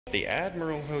The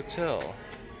Admiral Hotel.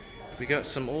 We got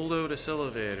some old Otis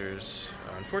elevators,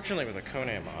 unfortunately with a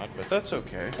KONE mod, but that's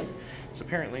okay. So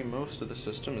apparently most of the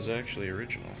system is actually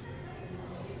original.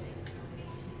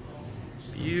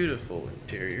 Beautiful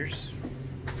interiors.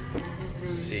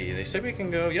 Let's see, they said we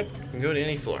can go, yep, we can go to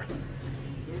any floor.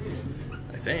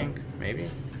 I think, maybe,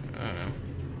 I don't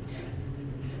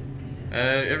know.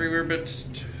 Everywhere but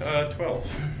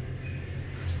 12.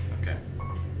 Okay.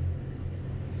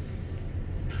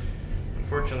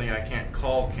 Unfortunately, I can't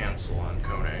call cancel on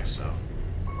KONE, so.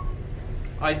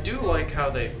 I do like how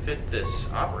they fit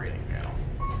this operating panel.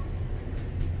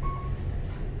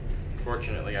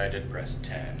 Unfortunately, I did press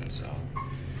 10, so.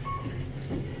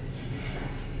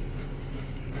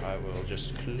 I will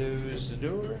just close the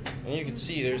door. And you can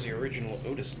see there's the original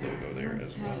Otis logo there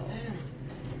as well.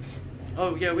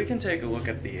 Oh yeah, we can take a look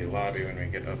at the lobby when we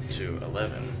get up to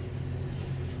 11.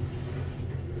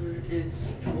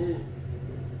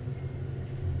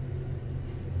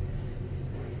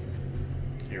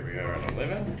 Here we are on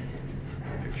 11.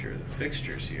 Picture of the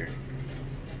fixtures here.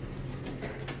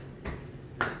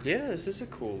 Yeah, this is a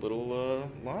cool little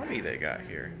lobby they got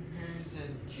here.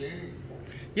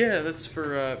 Yeah, that's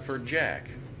for Jack.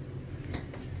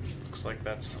 Looks like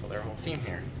that's their whole theme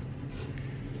here.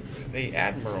 The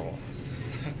Admiral.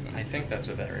 I think that's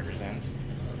what that represents.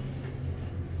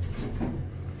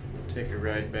 Take a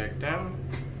ride back down.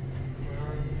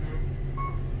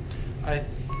 I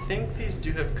think these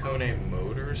do have KONE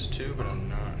motors too, but I'm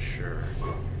not sure.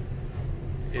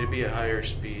 It'd be a higher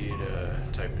speed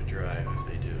type of drive if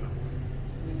they do.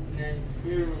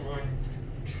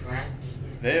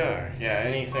 They are, yeah,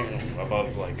 anything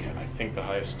above, like, I think the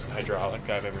highest hydraulic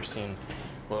I've ever seen.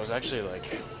 Well, it was actually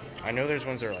like, I know there's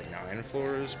ones that are like 9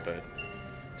 floors, but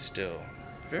still,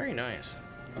 very nice.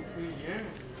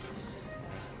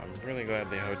 I'm really glad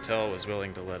the hotel was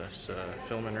willing to let us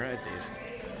film and ride these.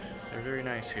 They're very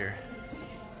nice here.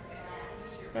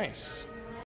 Nice.